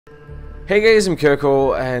Hey guys, I'm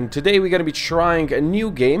Koko, and today we're gonna be trying a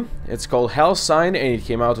new game. It's called HellSign, and it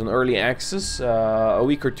came out on early access a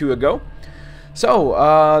week or two ago.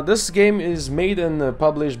 So, this game is made and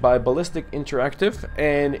published by Ballistic Interactive,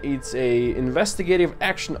 and it's a investigative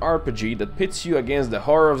action RPG that pits you against the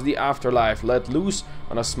horror of the afterlife let loose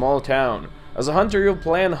on a small town. As a hunter, you'll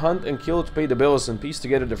plan, hunt, and kill to pay the bills and piece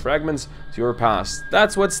together the fragments to your past.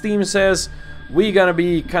 That's what Steam says. We're gonna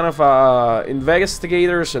be kind of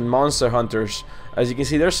investigators and monster hunters. As you can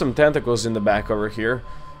see, there's some tentacles in the back over here.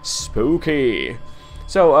 Spooky.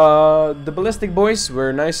 So, the Ballistic boys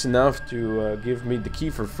were nice enough to give me the key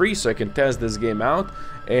for free so I can test this game out.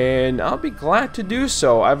 And I'll be glad to do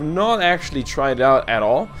so. I've not actually tried it out at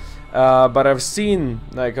all. But I've seen,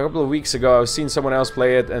 like a couple of weeks ago, I've seen someone else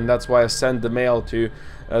play it, and that's why I sent the mail to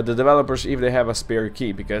the developers if they have a spare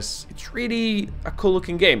key, because it's really a cool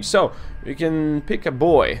looking game. So, we can pick a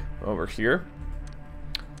boy over here.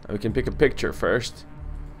 We can pick a picture first.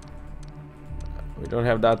 We don't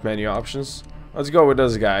have that many options. Let's go with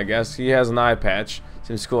this guy, I guess. He has an eye patch.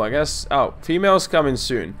 Seems cool, I guess. Oh, females coming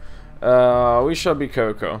soon. We shall be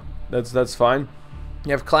Koko. That's fine.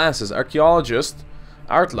 You have classes. Archaeologist.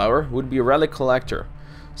 Art lover would be a relic collector.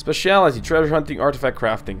 Speciality, treasure hunting, artifact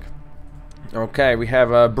crafting. Okay, we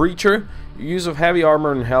have a breacher. Use of heavy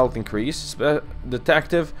armor and health increase.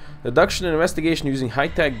 Detective, deduction and investigation using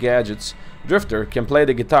high-tech gadgets. Drifter can play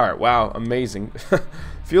the guitar. Wow, amazing.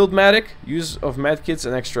 Field medic, use of medkits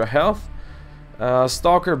and extra health.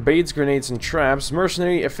 Stalker, baits, grenades and traps.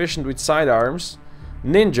 Mercenary, efficient with sidearms.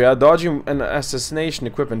 Ninja, dodging and assassination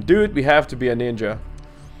equipment. Dude, we have to be a ninja.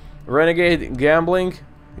 Renegade, gambling,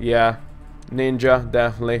 yeah, ninja,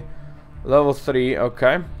 definitely. Level 3,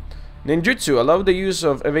 okay. Ninjutsu, allow the use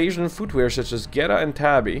of evasion footwear such as Geta and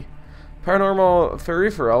Tabi. Paranormal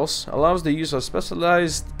peripherals, allows the use of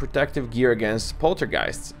specialized protective gear against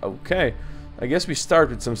poltergeists. Okay, I guess we start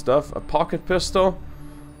with some stuff. A pocket pistol,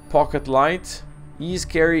 pocket light, ease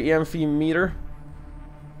carry EMF meter.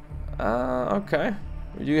 Okay.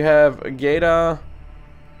 We do have a Geta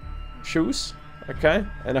shoes. Okay,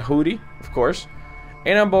 and a hoodie, of course.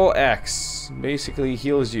 Annabelle X basically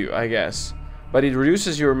heals you, I guess, but it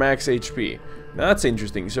reduces your max HP. Now that's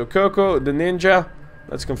interesting. So Koko, the ninja,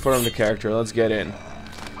 let's confirm the character. Let's get in.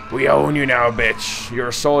 We own you now, bitch.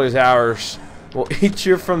 Your soul is ours. We'll eat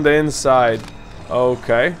you from the inside.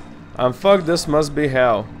 Okay, I'm fucked. This must be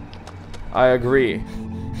hell. I agree.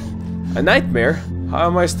 A nightmare? How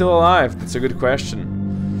am I still alive? That's a good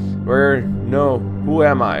question. Who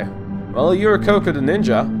am I? Well, you're Koko the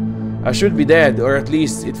ninja. I should be dead, or at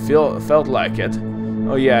least it felt like it.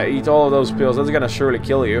 Oh yeah, eat all of those pills. That's gonna surely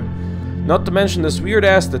kill you. Not to mention this weird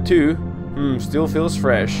ass tattoo. Still feels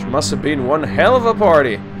fresh. Must have been one hell of a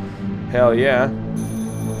party. Hell yeah.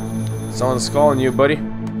 Someone's calling you, buddy.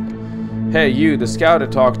 Hey, you, the scout I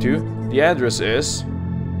talked to. The address is...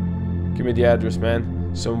 Give me the address,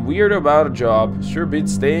 man. Some weirdo about a job. Sure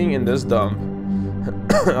beats staying in this dump.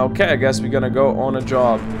 Okay, I guess we're gonna go on a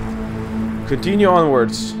job. Continue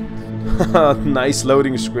onwards. Nice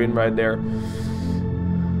loading screen right there.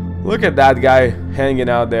 Look at that guy hanging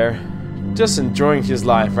out there. Just enjoying his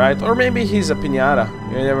life, right? Or maybe he's a piñata.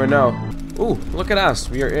 You never know. Ooh, look at us.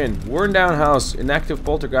 We are in. Worn down house. Inactive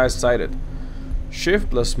poltergeist sighted. Shift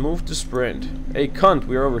plus move to sprint. Hey, cunt,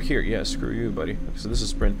 we're over here. Yeah, screw you, buddy. So this is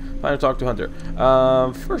sprint. Time to talk to Hunter.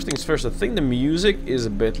 First things first, I think the music is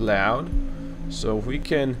a bit loud. So if we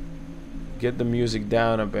can get the music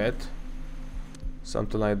down a bit.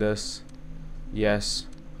 Something like this. Yes.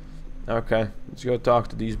 Okay, let's go talk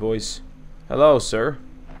to these boys. Hello, sir.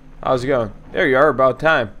 How's it going? There you are, about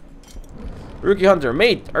time. Rookie Hunter,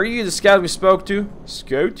 mate, are you the scout we spoke to?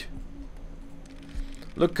 Scout?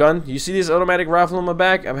 Look, cunt, you see this automatic rifle on my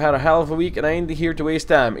back? I've had a hell of a week and I ain't here to waste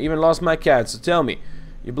time. Even lost my cat, so tell me,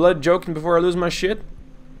 you blood joking before I lose my shit?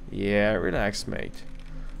 Yeah, relax, mate.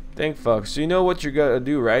 Thank fuck. So you know what you're gonna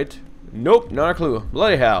do, right? Nope, not a clue.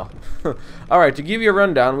 Bloody hell. Alright, to give you a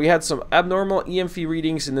rundown, we had some abnormal EMF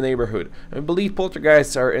readings in the neighborhood. I believe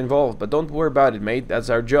poltergeists are involved, but don't worry about it, mate. That's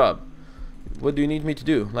our job. What do you need me to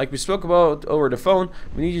do? Like we spoke about over the phone,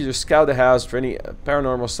 we need you to scout the house for any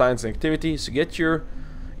paranormal signs and activity. So get your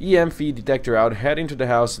EMF detector out, head into the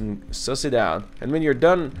house and suss it out. And when you're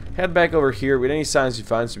done, head back over here with any signs you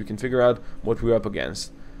find so we can figure out what we're up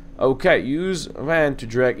against. Okay, use van to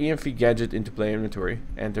drag EMF gadget into play inventory.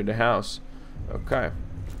 Enter the house. Okay.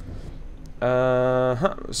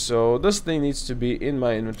 So this thing needs to be in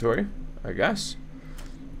my inventory, I guess.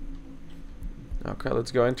 Okay,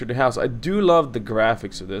 let's go enter the house. I do love the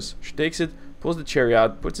graphics of this. She takes it, pulls the cherry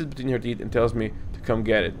out, puts it between her teeth, and tells me to come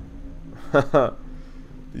get it.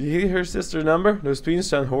 Did you hear her sister's number? Those twins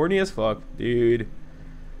sound horny as fuck. Dude.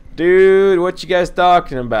 Dude, what you guys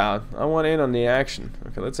talking about? I want in on the action.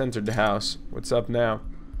 Okay, let's enter the house. What's up now?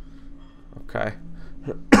 Okay.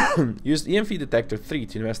 Use EMF detector 3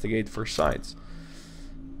 to investigate for signs.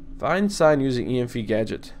 Find sign using EMF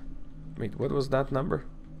gadget. Wait, what was that number?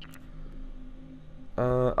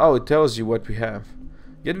 Oh, it tells you what we have.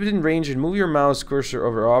 Get within range and move your mouse cursor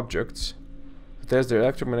over objects to test their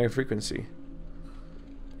electromagnetic frequency.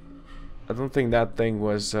 I don't think that thing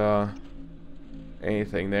was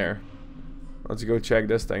anything there. Let's go check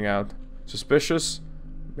this thing out. Suspicious?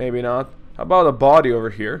 Maybe not. How about a body over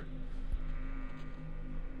here?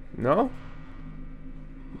 No?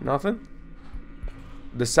 Nothing?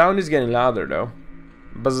 The sound is getting louder though.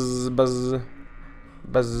 Buzz, buzz,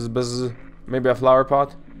 buzz, buzz. Maybe a flower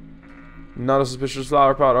pot? Not a suspicious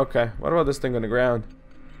flower pot. Okay. What about this thing on the ground?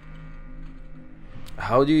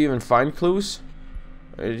 How do you even find clues?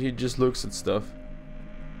 He just looks at stuff.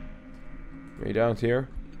 Way down here.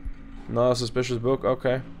 Not a suspicious book.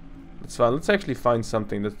 Okay. That's fine. Let's actually find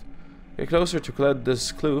something that... Get closer to collect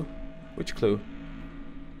this clue. Which clue?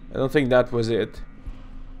 I don't think that was it.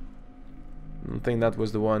 I don't think that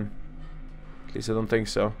was the one. At least I don't think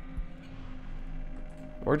so.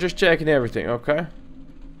 We're just checking everything, okay?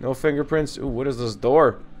 No fingerprints. Ooh, what is this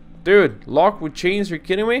door? Dude, locked with chains, are you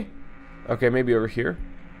kidding me? Okay, maybe over here.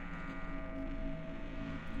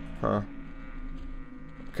 Huh.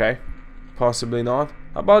 Okay. Possibly not.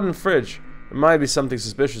 How about in the fridge? There might be something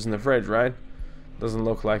suspicious in the fridge, right? Doesn't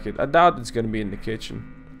look like it. I doubt it's gonna be in the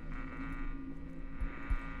kitchen.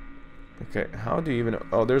 Okay, how do you even...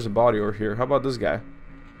 Oh, there's a body over here. How about this guy?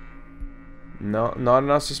 No, not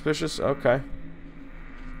enough suspicious? Okay.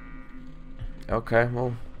 Okay,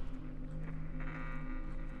 well...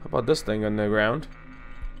 How about this thing on the ground?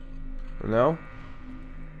 No?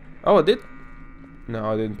 Oh, it did?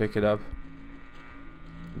 No, I didn't pick it up.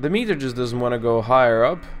 The meter just doesn't want to go higher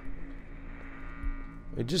up.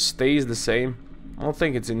 It just stays the same. I don't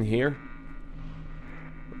think it's in here.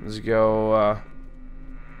 Let's go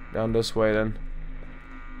down this way then.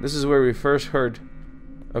 This is where we first heard.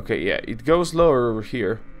 Okay, yeah, it goes lower over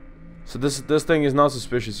here. So this thing is not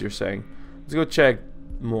suspicious, you're saying. Let's go check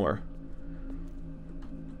more.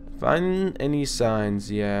 Find any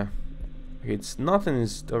signs, yeah. Okay, it's nothing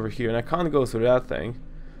is over here, and I can't go through that thing.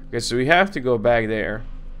 Okay, so we have to go back there.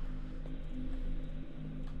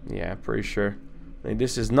 Yeah, pretty sure. I mean,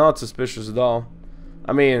 this is not suspicious at all.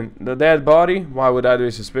 I mean, the dead body? Why would that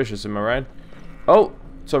be suspicious, am I right? Oh,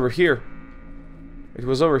 it's over here. It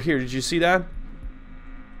was over here, did you see that?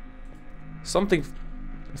 Something...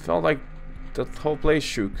 It felt like the whole place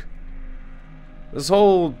shook. This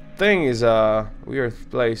whole thing is a weird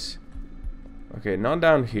place. Okay, not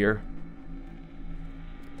down here.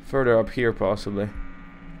 Further up here, possibly.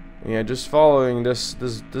 Yeah, just following this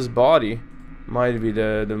body might be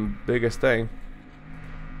the biggest thing.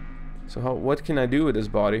 So what can I do with this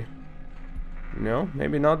body? No,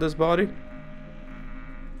 maybe not this body.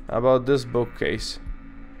 How about this bookcase?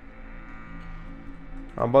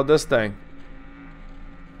 How about this thing?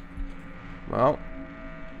 Well,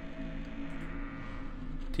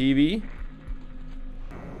 TV.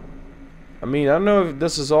 I mean, I don't know if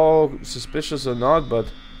this is all suspicious or not,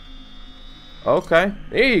 but okay,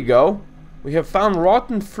 there you go. We have found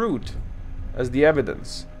rotten fruit as the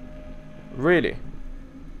evidence. Really?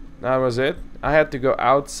 That was it? I had to go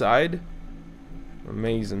outside?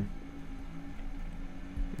 Amazing.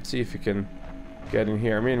 Let's see if you can get in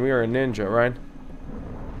here. I mean, we are a ninja, right?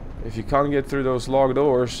 If you can't get through those locked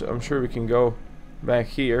doors, I'm sure we can go back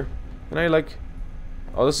here. And I like...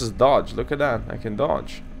 Oh, this is dodge. Look at that. I can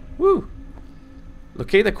dodge. Woo!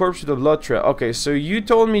 Locate the corpse with a blood trail. Okay, so you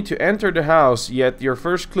told me to enter the house, yet your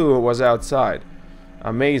first clue was outside.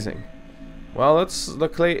 Amazing. Well, let's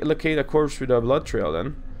locate a corpse with a blood trail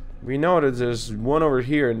then. We know that there's one over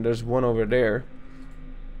here and there's one over there.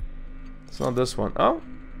 It's not this one. Oh,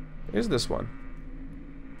 is this one?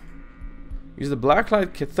 Use the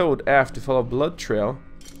blacklight cathode F to follow blood trail.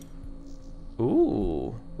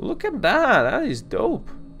 Ooh, look at that. That is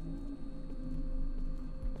dope.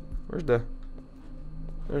 Where's the...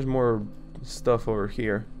 There's more stuff over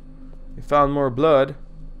here. We found more blood.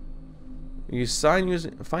 Use sign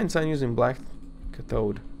using... Find sign using black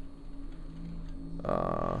cathode.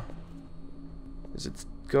 Is it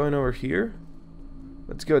going over here?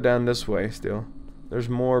 Let's go down this way still. There's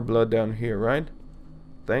more blood down here, right?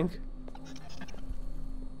 Think?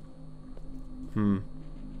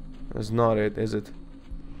 That's not it, is it?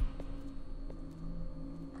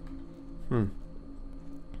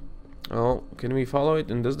 Oh, can we follow it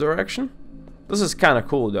in this direction? This is kind of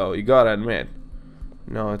cool though, you gotta admit.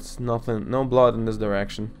 No, it's nothing. No blood in this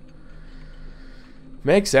direction.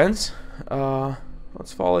 Makes sense.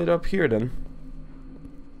 Let's follow it up here then.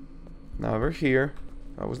 Now we're here.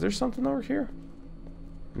 Was there something over here?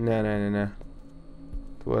 No.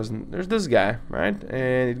 It wasn't. There's this guy, right?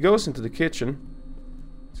 And it goes into the kitchen.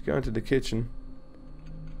 Let's go into the kitchen.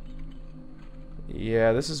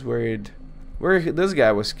 Yeah, this is where this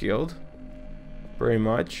guy was killed. Very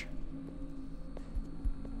much.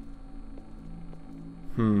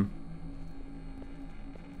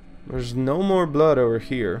 There's no more blood over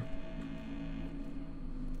here.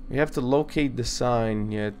 We have to locate the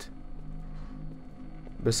sign yet.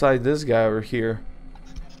 Besides this guy over here.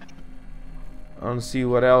 I don't see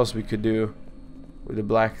what else we could do with the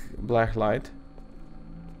black light.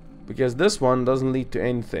 Because this one doesn't lead to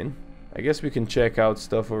anything. I guess we can check out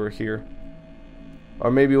stuff over here.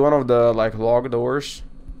 Or maybe one of the like log doors.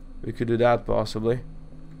 We could do that possibly.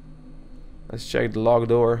 Let's check the log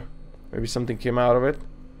door. Maybe something came out of it.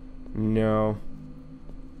 No.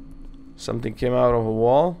 Something came out of a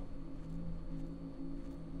wall.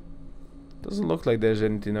 Doesn't look like there's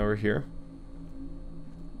anything over here.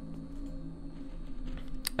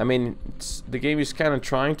 I mean, the game is kind of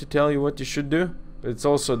trying to tell you what you should do, but it's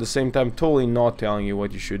also at the same time totally not telling you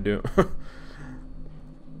what you should do.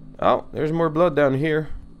 Oh, there's more blood down here.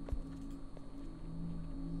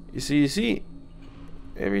 You see,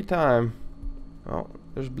 every time. Oh,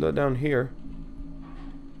 there's blood down here.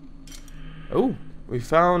 Oh, we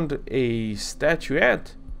found a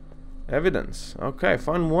statuette. Evidence. Okay,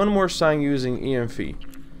 find one more sign using EMF.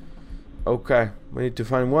 Okay, we need to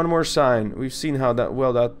find one more sign. We've seen how that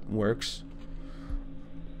works.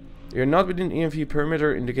 You're not within EMF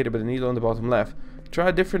perimeter indicated by the needle on the bottom left. Try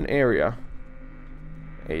a different area.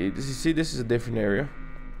 Hey, you see, this is a different area.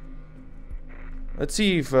 Let's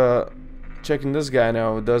see if checking this guy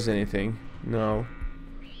now does anything. No.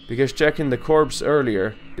 Because checking the corpse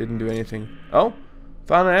earlier didn't do anything. Oh,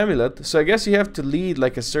 found an amulet. So I guess you have to lead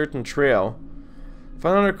like a certain trail.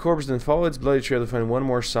 Find another corpse, then follow its bloody trail to find one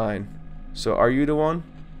more sign. So are you the one?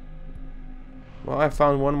 Well, I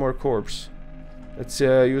found one more corpse. Let's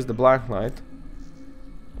use the black light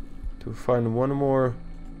to find one more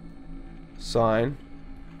sign.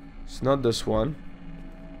 It's not this one.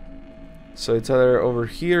 So it's either over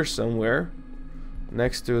here somewhere,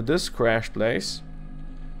 next to this crash place.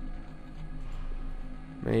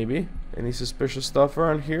 Maybe. Any suspicious stuff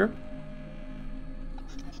around here?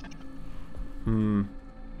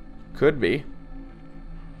 Could be.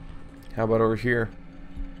 How about over here?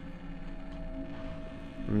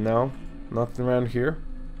 No, nothing around here.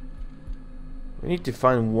 We need to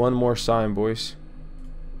find one more sign, boys.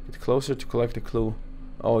 Get closer to collect a clue.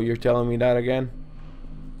 Oh, you're telling me that again?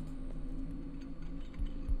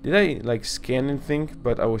 Did I like scan anything,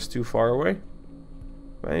 but I was too far away?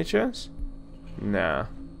 By any chance? Nah,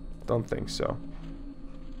 don't think so.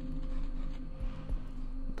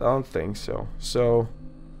 Don't think so. So,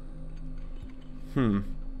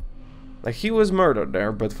 like he was murdered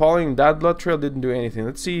there, but following that blood trail didn't do anything.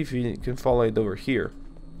 Let's see if we can follow it over here.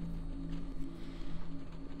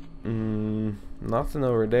 Nothing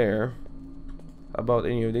over there about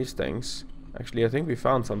any of these things. Actually, I think we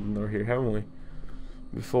found something over here, haven't we?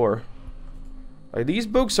 Before. Like, these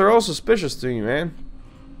books are all suspicious to me, man.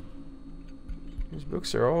 These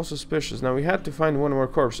books are all suspicious. Now, we had to find one more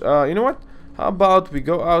corpse. You know what? How about we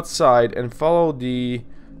go outside and follow the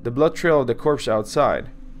blood trail of the corpse outside?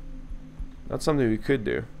 That's something we could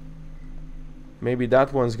do. Maybe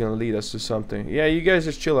that one's gonna lead us to something. Yeah, you guys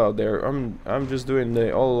just chill out there. I'm just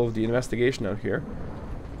doing all of the investigation out here.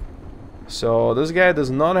 So this guy does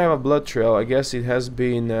not have a blood trail. I guess it has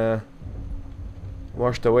been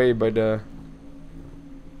washed away by the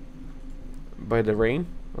rain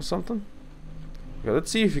or something. Okay,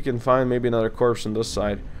 let's see if we can find maybe another corpse on this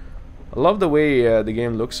side. I love the way the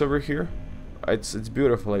game looks over here. It's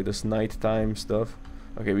beautiful, like this nighttime stuff.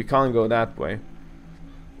 Okay, we can't go that way.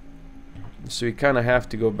 So we kind of have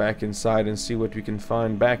to go back inside and see what we can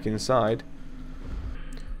find back inside.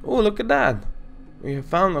 Oh, look at that. We have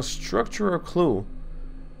found a structural clue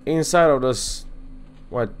inside of this,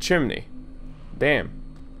 what, chimney. Damn.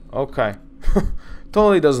 Okay.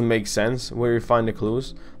 Totally doesn't make sense where you find the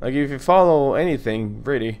clues. Like, if you follow anything,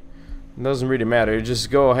 really, it doesn't really matter. You just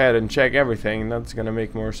go ahead and check everything. That's gonna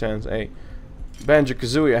make more sense. Hey,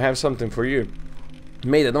 Banjo-Kazooie, I have something for you.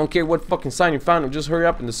 Mate, I don't care what fucking sign you found. Just hurry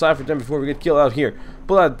up and decipher them before we get killed out here.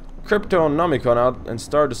 Pull that Cryptonomicon out and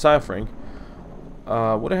start deciphering.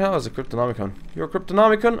 What the hell is a Cryptonomicon? You're a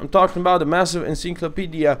Cryptonomicon? I'm talking about the massive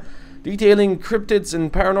encyclopedia detailing cryptids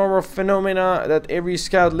and paranormal phenomena that every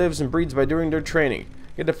scout lives and breeds by during their training.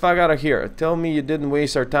 Get the fuck out of here. Tell me you didn't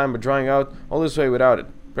waste our time by drawing out all this way without it.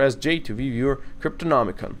 Press J to view your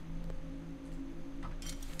Cryptonomicon.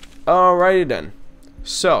 Alrighty then.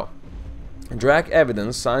 So, drag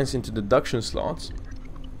evidence signs into deduction slots.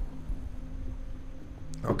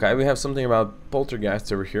 Okay, we have something about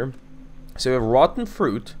poltergeists over here. So we have rotten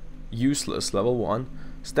fruit, useless, level 1.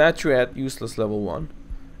 Statuette, useless, level 1.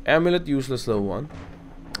 Amulet, useless, level 1.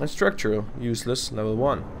 And structural, useless, level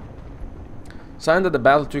 1. Sign that the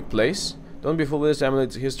battle took place. Don't be fooled with this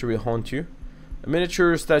amulet's history will haunt you. A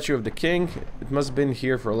miniature statue of the king. It must have been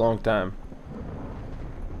here for a long time.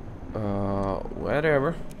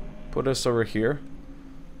 Whatever. Put us over here.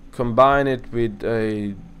 Combine it with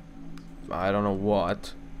a... I don't know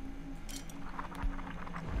what.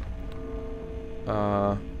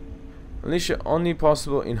 Unleash it only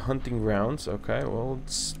possible in hunting grounds. Okay, well,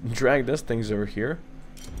 let's drag these things over here.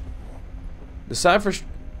 Decipher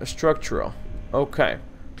structural. Okay.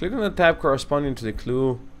 Click on the tab corresponding to the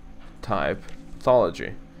clue type.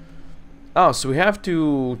 Pathology. Oh, so we have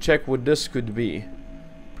to check what this could be.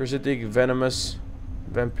 Parasitic, venomous,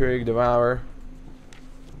 vampiric, devour.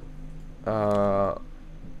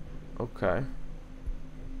 Okay.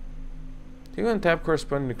 Click on the tab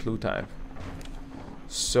corresponding to the clue type.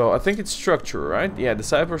 So I think it's structural, right? Yeah,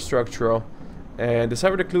 decipher structural. And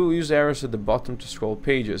decipher the clue, use arrows at the bottom to scroll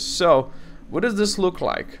pages. So, what does this look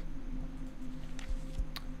like?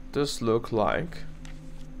 This look like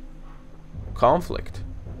conflict.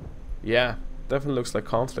 Yeah, definitely looks like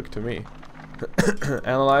conflict to me.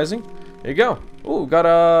 Analyzing. There you go. Oh, got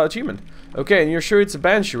a achievement. Okay, and you're sure it's a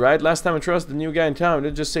banshee, right? Last time I trusted the new guy in town,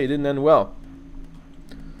 did just say it didn't end well.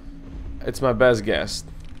 It's my best guess,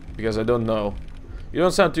 because I don't know. You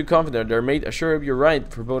don't sound too confident there, mate. I sure hope you're right,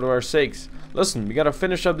 for both of our sakes. Listen, we gotta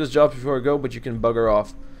finish up this job before I go, but you can bugger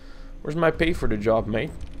off. Where's my pay for the job,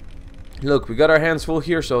 mate? Look, we got our hands full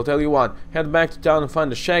here, so I'll tell you what. Head back to town and find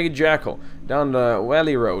the Shaggy Jackal down the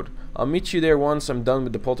Valley Road. I'll meet you there once I'm done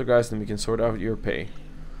with the poltergeist and we can sort out your pay.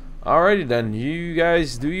 Alrighty then, you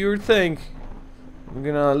guys do your thing. I'm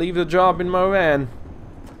gonna leave the job in my van.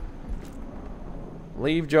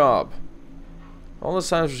 Leave job. All the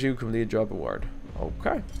signs receive complete job award.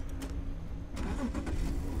 Okay.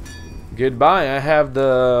 Goodbye. I have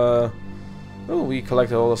the... Oh, we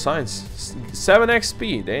collected all the signs. 7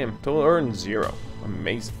 XP. Damn. Total earned 0.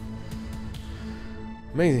 Amazing.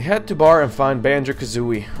 Amazing. Head to bar and find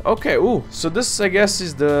Banjo-Kazooie. Okay. Ooh. So this, I guess,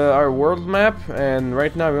 is our world map. And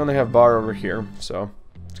right now we only have bar over here. So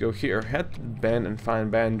let's go here. Head to Ben and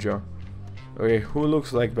find Banjo. Okay. Who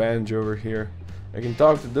looks like Banjo over here? I can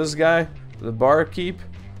talk to this guy. The barkeep.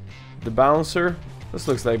 The bouncer. This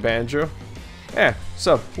looks like Banjo. Yeah,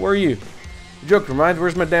 sup, who are you? Joking, right?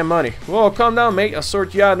 Where's my damn money? Whoa, calm down, mate. I'll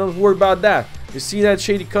sort you out. Don't worry about that. You see that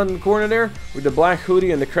shady cunt in the corner there? With the black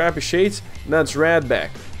hoodie and the crappy shades? That's Radback.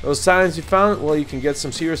 Those signs you found? Well, you can get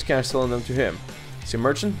some serious cash selling them to him. See,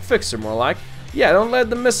 merchant? Fixer, more like. Yeah, don't let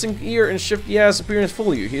the missing ear and shifty ass appearance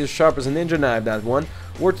fool you. He's as sharp as a ninja knife, that one.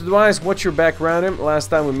 Word to the wise, watch your back around him. Last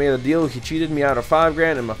time we made a deal, he cheated me out of 5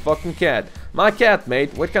 grand and my fucking cat. My cat,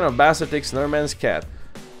 mate. What kind of bastard takes another man's cat?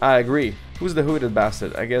 I agree. Who's the hooded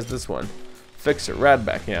bastard? I guess this one. Fixer,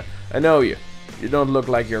 Radback, yeah. I know you. You don't look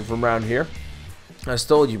like you're from around here. I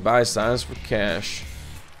stole you buy signs for cash.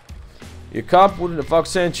 You cop, who the fuck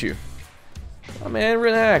sent you? Oh man,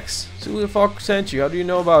 relax. So who the fuck sent you? How do you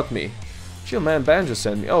know about me? Chill man, Banjo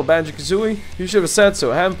sent me. Oh, Banjo-Kazooie? You should have said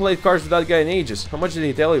so. I haven't played cards with that guy in ages. How much did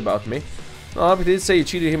he tell you about me? Well, he did say you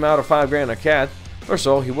cheated him out of 5 grand on a cat. First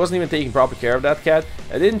of all, he wasn't even taking proper care of that cat.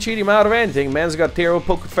 I didn't cheat him out of anything. Man's got a terrible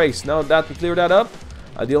poker face. Now that we clear that up,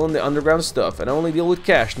 I deal in the underground stuff. And I only deal with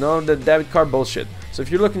cash, none of the debit card bullshit. So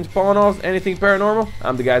if you're looking to pawn off anything paranormal,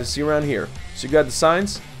 I'm the guy to see around here. So you got the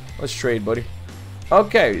signs? Let's trade, buddy.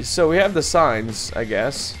 Okay, so we have the signs, I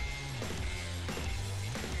guess.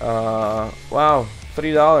 Wow,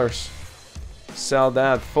 $3. Sell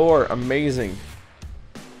that for amazing.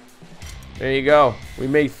 There you go. We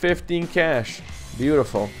made 15 cash.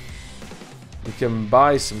 Beautiful. We can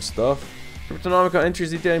buy some stuff. Cryptonomicon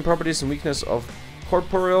entries detailing properties and weakness of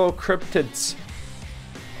corporeal cryptids.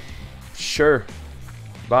 Sure.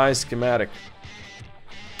 Buy schematic.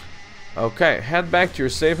 Okay, head back to your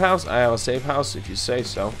safe house. I have a safe house if you say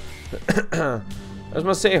so. There's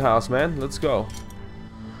my safe house, man. Let's go.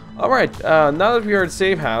 Alright, now that we are at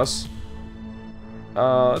safe house,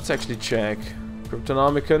 let's actually check.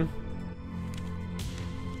 Cryptonomicon.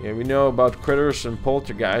 Yeah, we know about critters and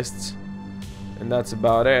poltergeists. And that's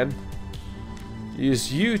about it.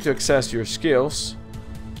 Use U to access your skills.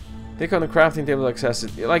 Click on the crafting table to access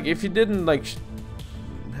it. Like, if you didn't, like,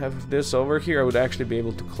 have this over here, I would actually be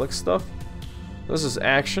able to click stuff. This is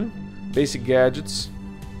action. Basic gadgets.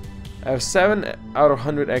 I have 7 out of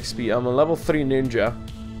 100 XP. I'm a level 3 ninja.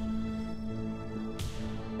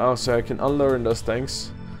 Oh, so I can unlearn those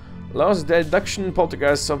things. Allows deduction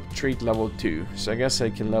poltergeist up treat level 2. So I guess I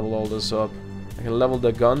can level all this up. I can level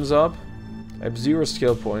the guns up. I have 0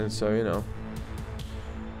 skill points, so you know.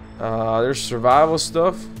 There's survival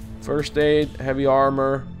stuff. First aid, heavy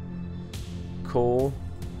armor. Cool.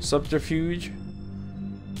 Subterfuge.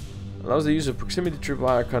 Allows the use of proximity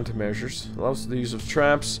tripwire countermeasures. Allows the use of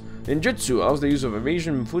traps. Ninjutsu allows the use of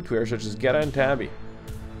evasion footwear such as Geta and Tabby.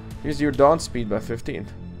 Use your daunt speed by 15.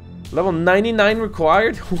 Level 99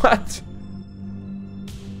 required? What?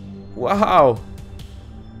 Wow.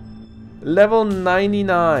 Level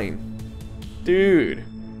 99. Dude.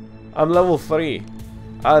 I'm level 3.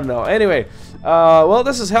 I don't know. Anyway, well,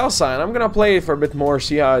 this is HellSign. I'm gonna play it for a bit more,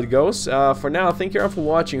 see how it goes. For now, thank you all for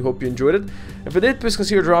watching. Hope you enjoyed it. If you did, please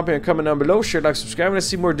consider dropping a comment down below, share, like, subscribe, and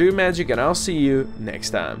see more Doom Magic, and I'll see you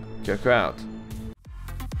next time. Check you out.